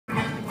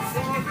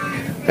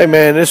Hey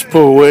man, this is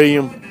poor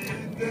William.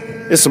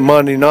 It's a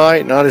Monday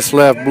night and I just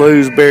left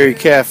Bluesberry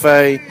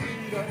Cafe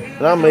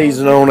and I'm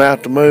easing on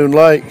out to Moon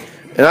Lake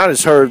and I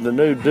just heard the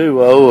new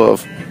duo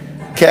of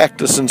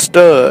Cactus and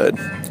STUD.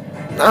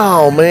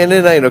 Oh man,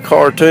 it ain't a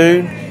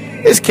cartoon.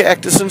 It's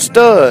Cactus and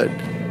STUD.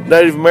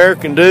 Native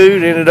American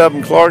dude ended up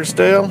in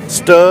Clarksdale.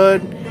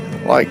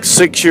 STUD, like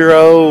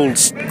 6-year-old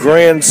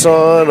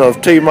grandson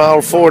of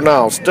T-Model 4.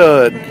 No,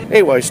 STUD.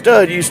 Anyway,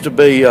 STUD used to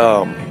be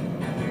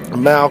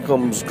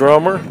Malcolm's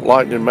drummer,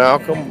 Lightning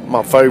Malcolm,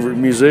 my favorite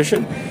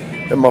musician.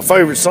 And my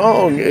favorite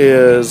song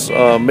is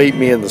Meet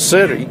Me in the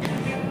City.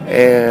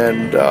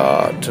 And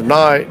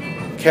tonight,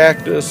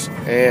 Cactus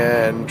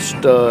and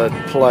STUD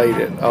played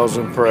it. I was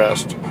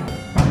impressed.